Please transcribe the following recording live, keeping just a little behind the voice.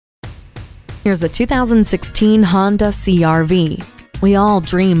Here's a 2016 Honda CR-V. We all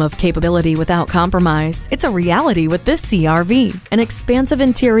dream of capability without compromise. It's a reality with this CR-V. An expansive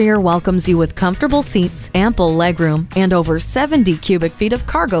interior welcomes you with comfortable seats, ample legroom, and over 70 cubic feet of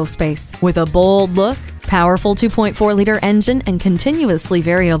cargo space. With a bold look, powerful 2.4-liter engine, and continuously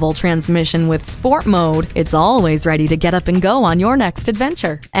variable transmission with sport mode, it's always ready to get up and go on your next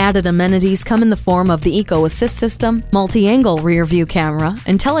adventure. Added amenities come in the form of the Eco Assist system, multi-angle rear view camera,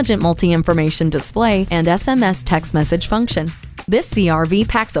 intelligent multi-information display, and SMS text message function. This CR-V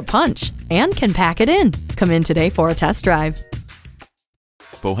packs a punch and can pack it in. Come in today for a test drive.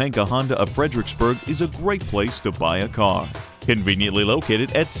 Pohanka Honda of Fredericksburg is a great place to buy a car. Conveniently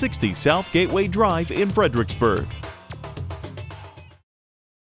located at 60 South Gateway Drive in Fredericksburg.